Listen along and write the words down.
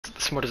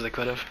smart as they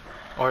could have.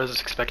 Or I was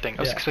expecting.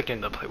 I was Yeah.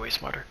 expecting them to play way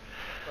smarter.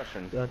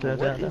 Question. Dun.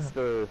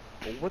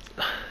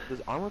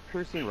 Does armor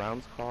piercing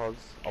rounds cause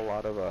a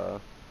lot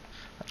of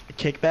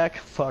Kickback?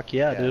 Fuck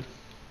yeah, dude.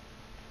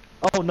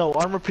 Oh no,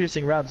 armor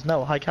piercing rounds.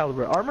 No, high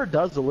caliber. Armor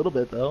does a little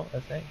bit though, I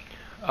think.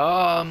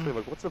 honestly,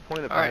 like, what's the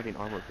point of Alright. having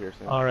armor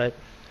piercing? Alright.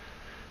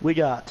 We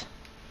got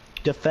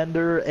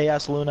Defender,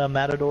 AS Luna,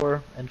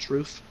 Matador, and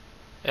Truth.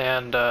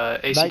 And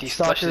Night ACD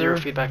slash Stalker, zero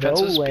feedback No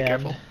fences, be Land,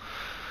 careful.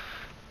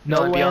 No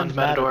No Land Land, Beyond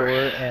Matador,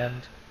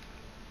 and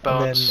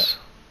Bones,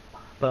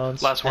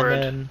 Bones, Last and Word,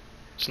 then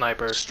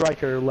Sniper.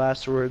 Striker,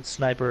 Last Word,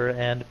 Sniper,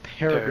 and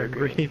Peregrine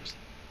Peregrine. Greaves.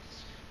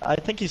 I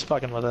think he's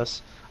fucking with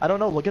us. I don't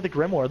know, look at the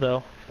Grimoire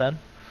though, Ben.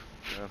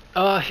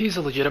 He's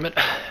a legitimate.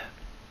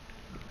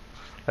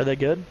 Are they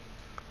good?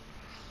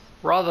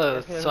 Raw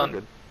the Yeah, Sun.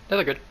 they're good. Yeah,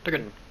 they're good. They're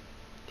good.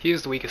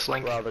 He's the weakest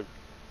link. Rather,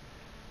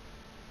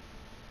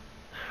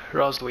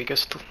 Raw's the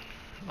weakest.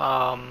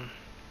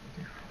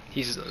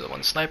 He's the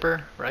one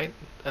sniper, right?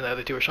 And the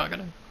other two are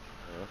shotgunning.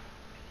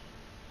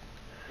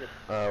 we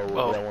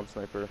got one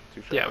sniper,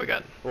 two shots. Yeah, we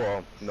got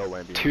Well, no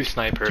landing. two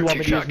sniper, Do you want two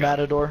me to use shotgun.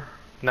 Matador?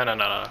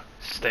 No.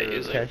 Stay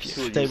using. Okay,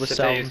 stay with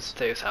Salons.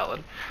 Stay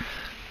salad.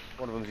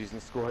 One of them's using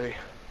Scory,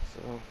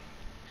 so.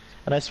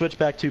 And I switch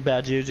back to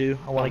Bad Juju.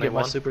 I want Only to get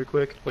my one? super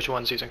quick. Which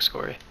one's using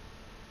Scory?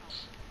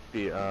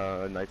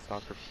 The Night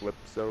Stalker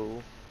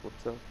Flipso.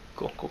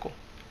 Cool.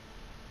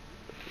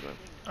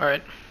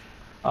 Alright.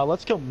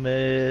 Let's go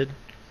mid.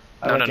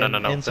 No.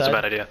 Inside. That's a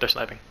bad idea. They're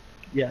sniping.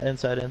 Yeah,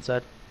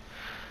 inside.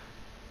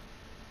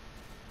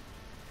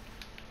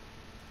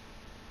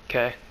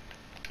 Okay.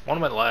 One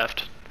went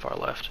left. Far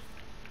left.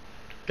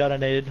 Got a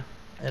nade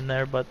in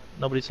there, but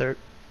nobody's hurt.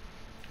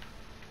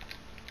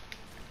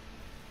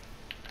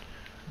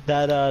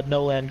 That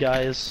No Land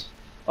guy is.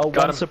 Oh,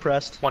 Got one him.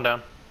 suppressed. One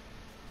down.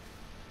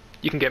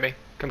 You can get me.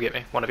 Come get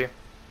me. One of you.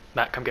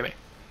 Matt, come get me.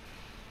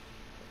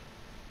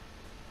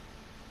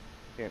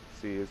 Can't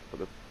see his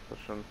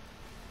position.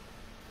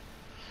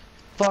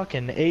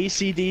 Fucking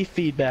ACD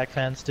feedback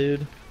fence,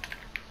 dude.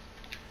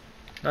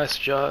 Nice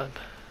job.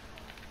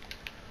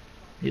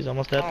 He's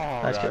almost dead.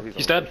 Oh, Nice God, kill.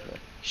 He's dead.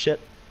 Shit.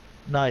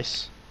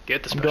 Nice.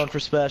 Get the I'm special. going for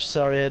special.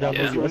 Sorry, I don't Yeah.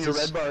 believe Doing this your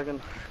is red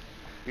bargain.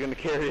 You're gonna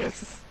carry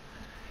us.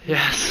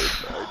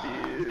 Yes.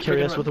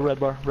 carry us with a red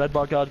bar. Red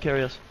bar god,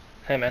 carry us.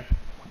 Hey man.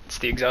 It's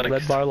the exotic.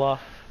 Red bar law.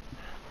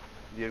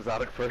 The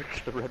exotic perk,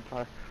 the red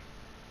bar.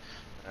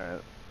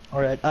 Alright.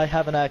 Alright, I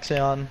have an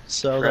Axion,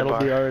 so Red that'll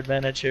bar. be our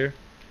advantage here.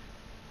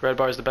 Red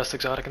bar is the best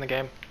exotic in the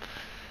game.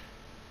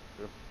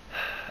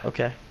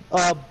 Okay.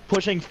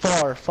 Pushing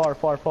far.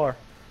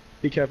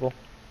 Be careful.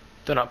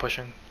 They're not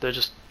pushing. They're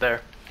just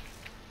there.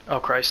 Oh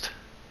Christ.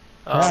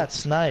 That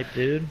snipe,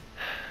 dude.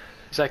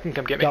 Zach can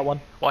come get me. Got one.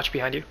 Watch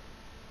behind you.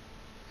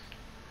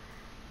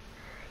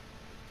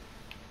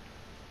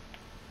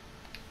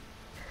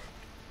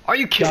 Are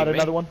you kidding Got me?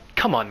 another one.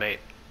 Come on, mate.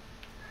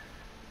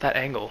 That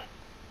angle.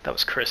 That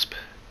was crisp.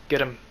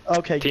 Get him.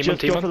 Okay, Team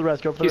just him. go for the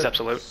rest. Go for the He's rest.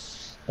 absolute.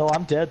 Oh,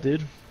 I'm dead,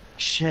 dude.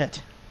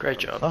 Shit. Great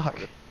job. Fuck.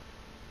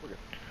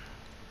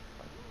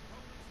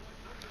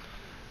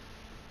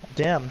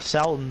 Damn,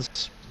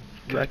 Saladin's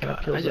Good racking up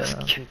God. kills I just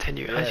right now.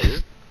 continue. Yeah, I you're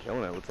just,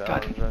 killing it with God.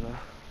 Talons right now.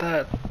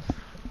 that.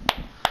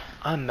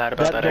 I'm mad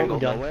about that golden angle.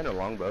 gun. No land or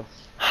longbow?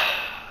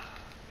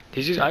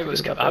 He's using, I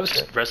forget about was that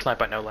shit. red sniped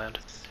by no land.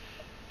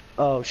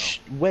 Oh,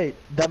 wait.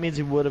 That means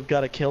he would have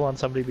got a kill on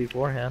somebody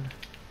beforehand.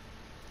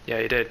 Yeah,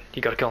 he did. He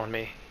got a kill on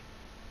me.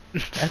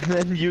 And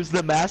then use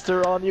the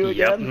master on you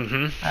Yep. again?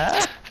 Mm-hmm.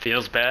 Ah?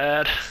 Feels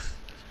bad.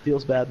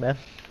 Feels bad, man.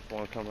 There's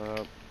one coming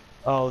up.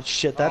 Oh,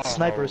 shit. That Oh,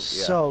 sniper is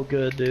yeah. so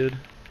good, dude.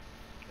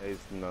 Yeah, he's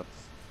nuts.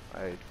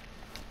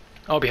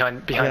 Oh, behind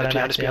I us, got an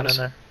behind Axion us. in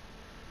there.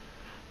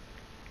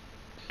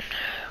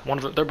 One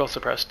of them, they're both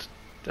suppressed.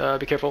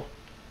 Be careful.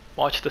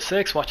 Watch the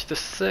 6, watch the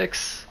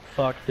 6.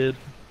 Fuck, dude.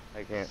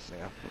 I can't,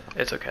 yeah.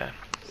 It's okay.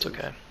 It's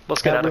okay.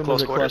 Let's get That out of room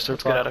was close a quarters.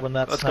 Let's get clusterfuck out of. when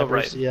that Let's go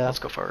right. sniper's- yeah. Let's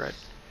go far right.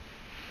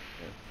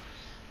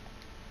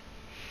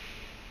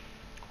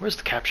 Where's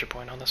the capture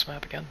point on this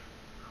map again?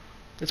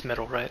 It's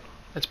middle, right?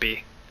 It's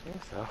B. I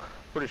think so.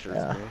 Pretty sure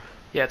Yeah. it's me.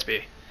 Yeah, it's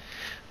B.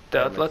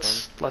 Yeah,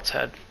 makes Let's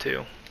head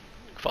to.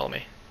 Follow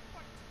me.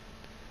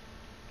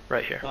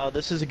 Right here.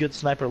 This is a good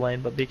sniper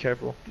lane, but be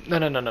careful.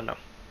 No.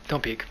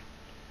 Don't peek.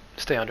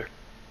 Stay under.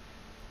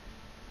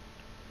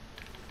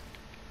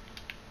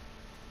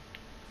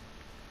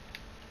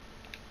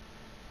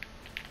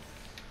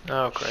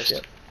 Oh Christ.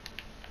 Shit.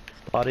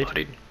 Bodied.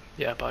 Bodied.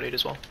 Yeah, bodied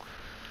as well.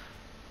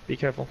 Be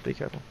careful, be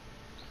careful.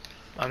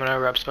 I'm gonna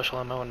grab special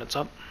ammo when it's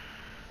up.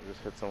 I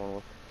just hit someone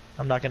with.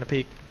 I'm not gonna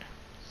peek.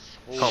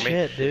 Homie.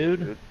 Shit,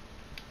 dude.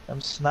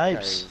 Them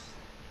snipes.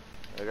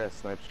 That guy's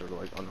snipes are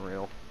like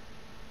unreal.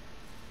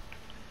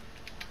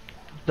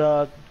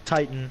 The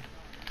Titan.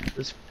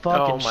 This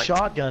fucking Oh my-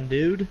 shotgun,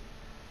 dude.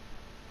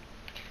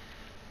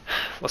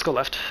 Let's go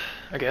left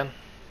again.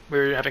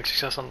 We're having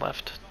success on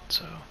left,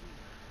 so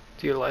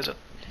to utilize it.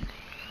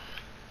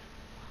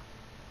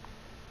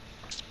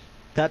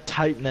 That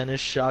Titan and his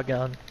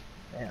shotgun.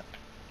 Man.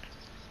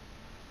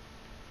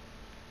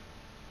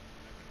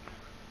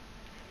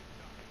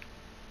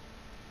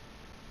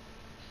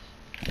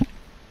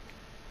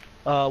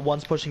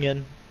 One's pushing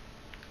in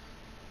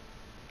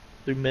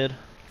through mid.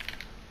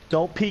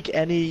 Don't peek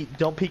any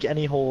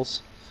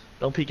holes.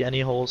 Don't peek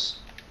any holes.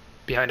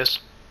 Behind us.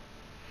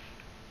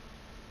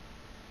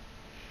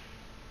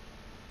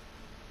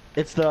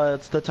 It's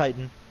the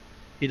Titan.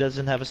 He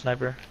doesn't have a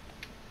sniper.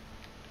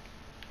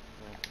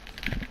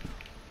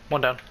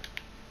 One down.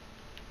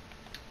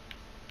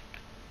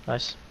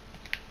 Nice.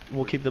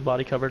 We'll keep the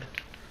body covered.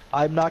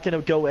 I'm not gonna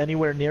go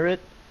anywhere near it,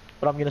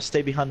 but I'm gonna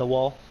stay behind the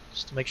wall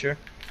just to make sure.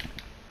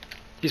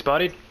 He's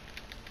bodied.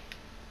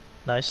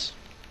 Nice.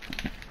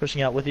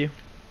 Pushing out with you.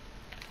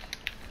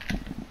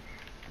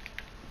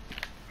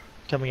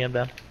 Coming in,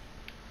 Ben.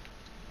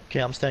 Okay,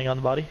 I'm staying on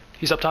the body.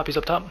 He's up top. He's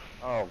up top.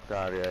 Oh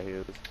god, yeah, he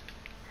is.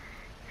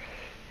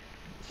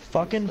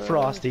 Fucking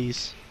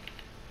Frosties.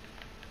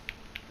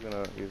 He's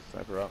gonna use a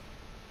sniper out.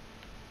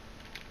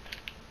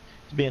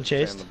 He's being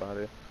Stay in chased. the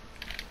body.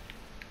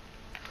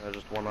 There's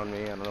just one on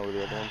me. I don't know where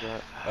the other one's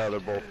at. Oh, they're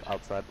both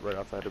outside, right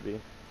outside of B.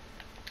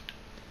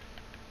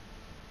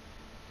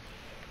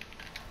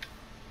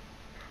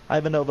 I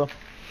have a Nova.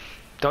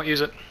 Don't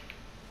use it.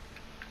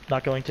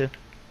 Not going to.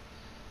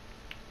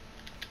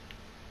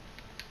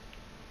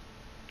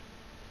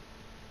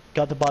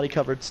 Got the body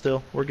covered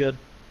still. We're good.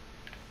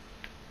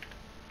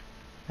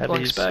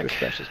 Blink's back.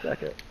 Refresh is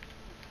back up.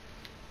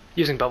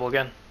 Using bubble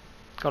again.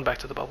 Going back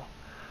to the bubble.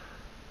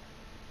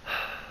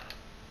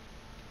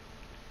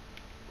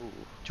 Ooh. Do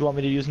you want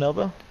me to use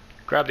Nova?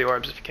 Grab the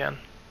orbs if you can.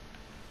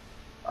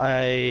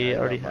 I Yeah,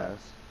 already got have. mine.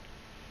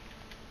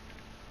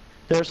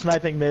 They're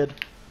sniping mid.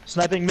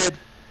 Sniping mid.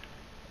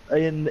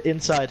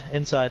 Inside.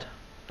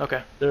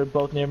 Okay. They're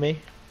both near me.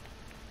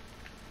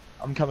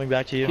 I'm coming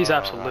back to you. He's Oh,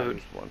 absolute.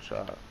 nice. One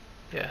shot.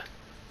 Yeah.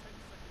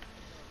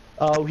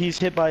 Oh, he's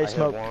hit by I a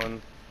smoke. hit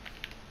one.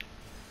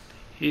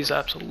 He's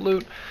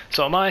absolute.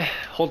 So am I.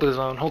 Hold the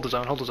zone. Hold the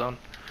zone. Hold the zone.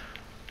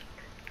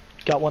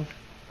 Got one.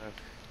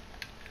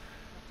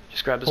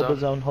 Just grab the Hold zone. the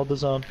zone. Hold the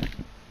zone.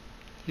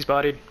 He's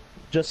bodied.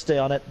 Just stay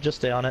on it. Just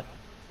stay on it.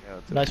 Yeah,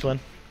 that's it. Nice win.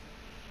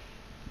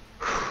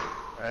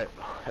 Alright,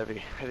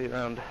 heavy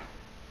round.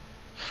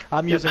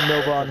 I'm Yep. using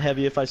Nova on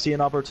heavy if I see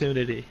an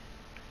opportunity.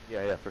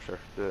 Yeah, for sure.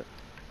 Do it.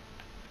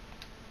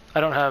 I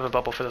don't have a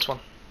bubble for this one.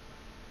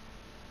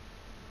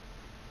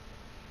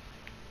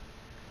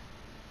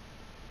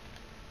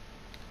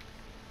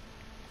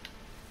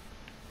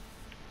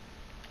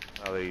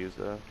 Oh, they use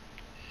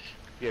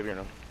you have your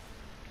no.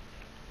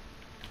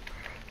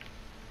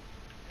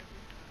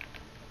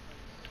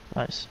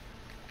 Nice.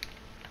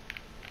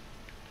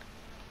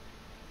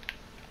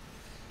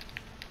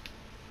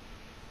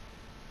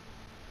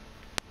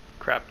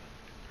 Crap.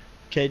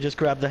 Okay, just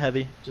grab the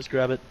heavy. Just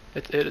grab it.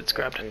 It's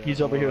grabbed. Yeah, He's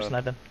I'm over here gonna-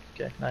 sniping.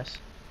 Okay, nice.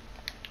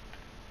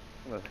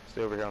 I'm gonna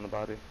stay over here on the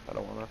body. I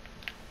don't wanna.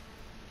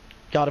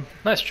 Got him.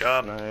 Nice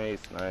job. Nice.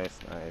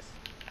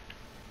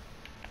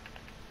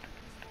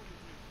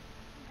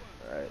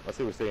 Alright, let's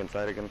see if we stay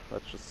inside again.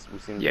 We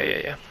seem to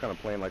Yeah. kind of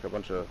playing like a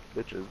bunch of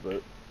bitches,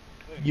 but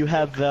You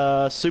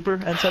have Super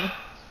N7?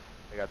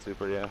 I got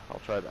super, yeah. I'll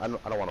try. I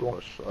don't want to Cool.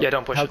 push. So. Yeah,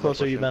 don't push How it.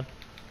 close are you, Ben?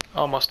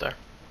 Almost there.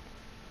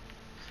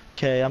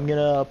 Okay, I'm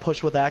gonna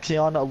push with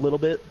Axion a little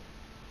bit.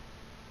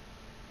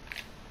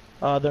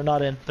 They're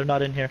not in. They're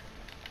not in here.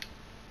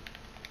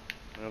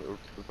 Yeah,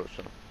 we're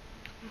pushing.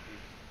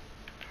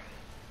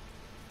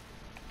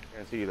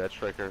 Guarantee you that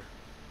striker.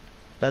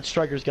 That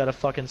striker's got a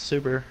fucking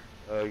Super.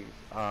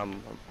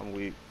 I'm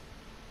weak.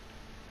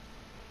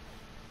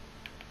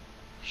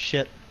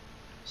 Shit.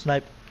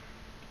 Snipe.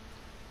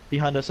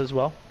 Behind us as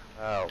well.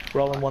 Oh.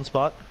 We're all in one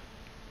spot.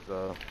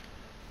 Can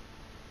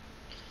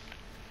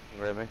you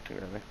grab me?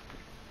 1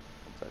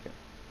 second.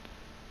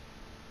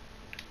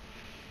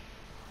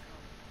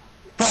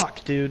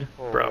 Fuck, dude.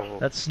 Bro.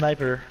 That's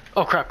sniper.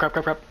 Oh crap.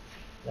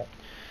 Yep.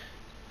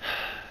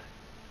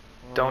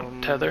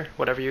 Don't tether,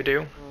 whatever you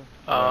do.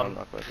 No, I'm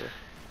not quite there.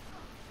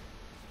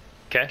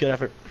 Okay. Good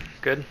effort.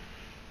 Good.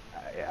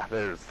 Yeah,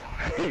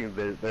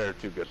 they're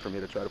too good for me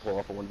to try to pull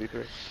off a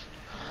 1v3.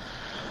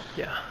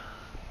 Yeah.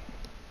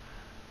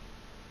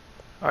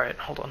 Alright,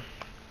 hold on.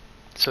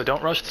 So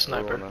don't rush the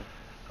sniper.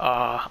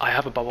 I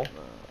have a bubble. Do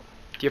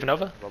you have a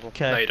Nova?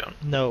 Okay. No, you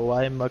don't. No,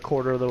 I'm a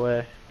quarter of the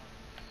way.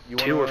 You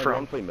Two wanna or from?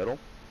 wanna play middle?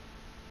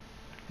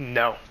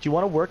 No. Do you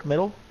want to work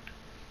middle?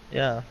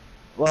 Yeah.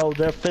 Well,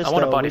 they're fist. I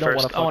want a though. body We don't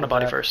first. wanna I want a fuck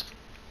body with that. first.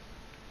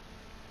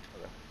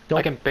 Don't,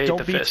 I can bait don't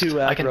the be fist.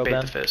 too I can aggro, bait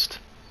Ben. the fist.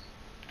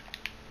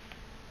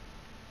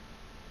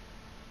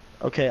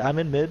 Okay, I'm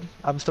in mid.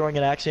 I'm throwing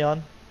an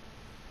Axion.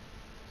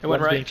 It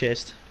went One's being right.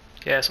 chased.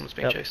 Yeah, someone's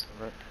being Yep. chased.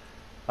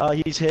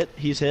 Alright. He's hit.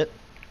 He's hit.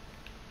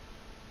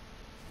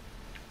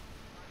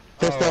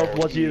 Fist Oh, elf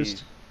was he-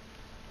 used.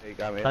 He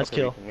got me. Nice Okay,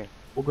 kill. yeah.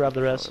 We'll grab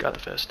the rest. Got the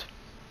fist.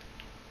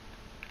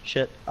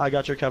 Shit, I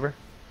got your cover.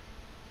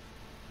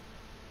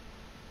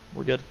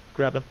 We're good.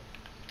 Grab him.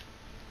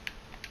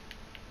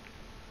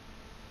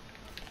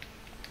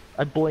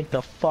 I blinked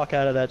the fuck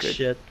out of that Good.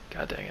 shit.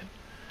 God dang it.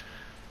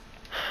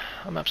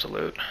 I'm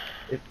absolute.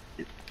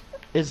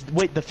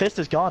 Wait, the fist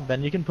is gone,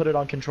 Ben. You can put it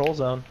on control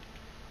zone.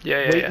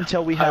 Yeah. Wait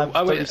until we have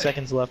 30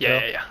 seconds left, Yeah,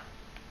 though. yeah.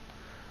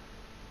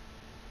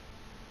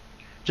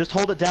 Just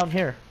hold it down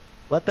here.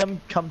 Let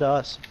them come to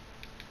us.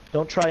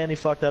 Don't try any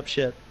fucked up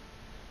shit.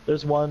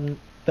 There's one.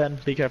 Ben,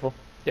 be careful.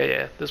 Yeah,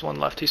 yeah. There's one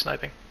left. He's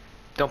sniping.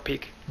 Don't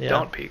peek. Yeah.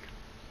 Don't peek.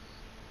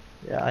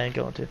 Yeah, I ain't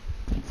going to.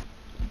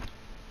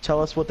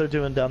 Tell us what they're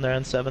doing down there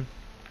in 7.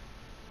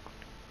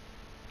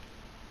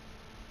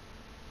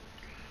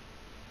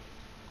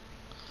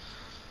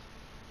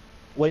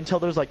 Wait until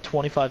there's like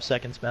 25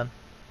 seconds, man.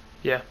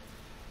 Yeah.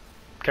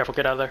 Careful.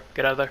 Get out of there.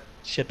 Get out of there.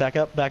 Shit, back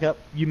up, back up.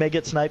 You may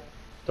get sniped.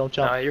 Don't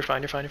jump. No, you're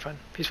fine. You're fine. You're fine.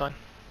 He's fine.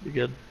 You're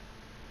good.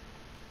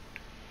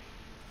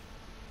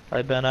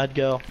 Alright, Ben, I'd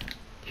go.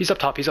 He's up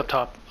top. He's up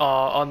top.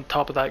 On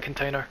top of that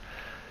container.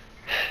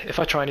 If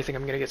I try anything,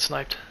 I'm gonna get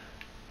sniped.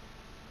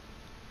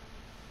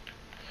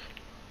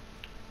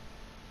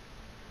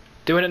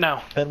 Doing it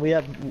now. Ben, we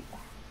have...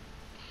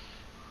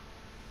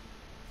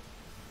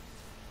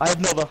 I have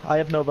Nova. I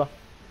have Nova.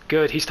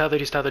 Good. He's tethered.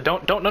 He's tethered.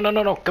 Don't.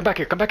 No. Come back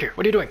here. Come back here.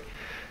 What are you doing?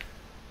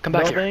 Come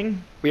back here. Novaing.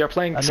 We are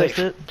playing I safe. missed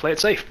it. Play it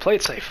safe. Play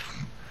it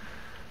safe.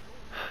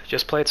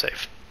 Just play it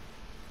safe.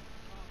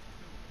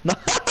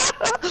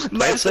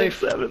 Play it safe.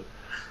 7.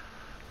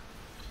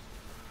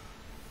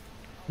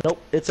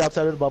 Nope, it's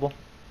outside of the bubble.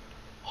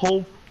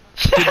 Hold.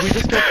 Did we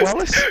just go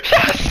flawless?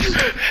 Yes!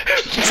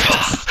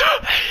 Yes!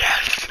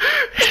 Yes!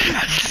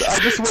 I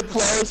just went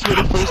flawless for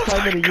the first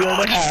time in a year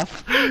and a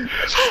half.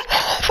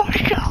 Oh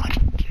my god!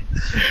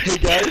 Hey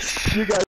guys, you guys.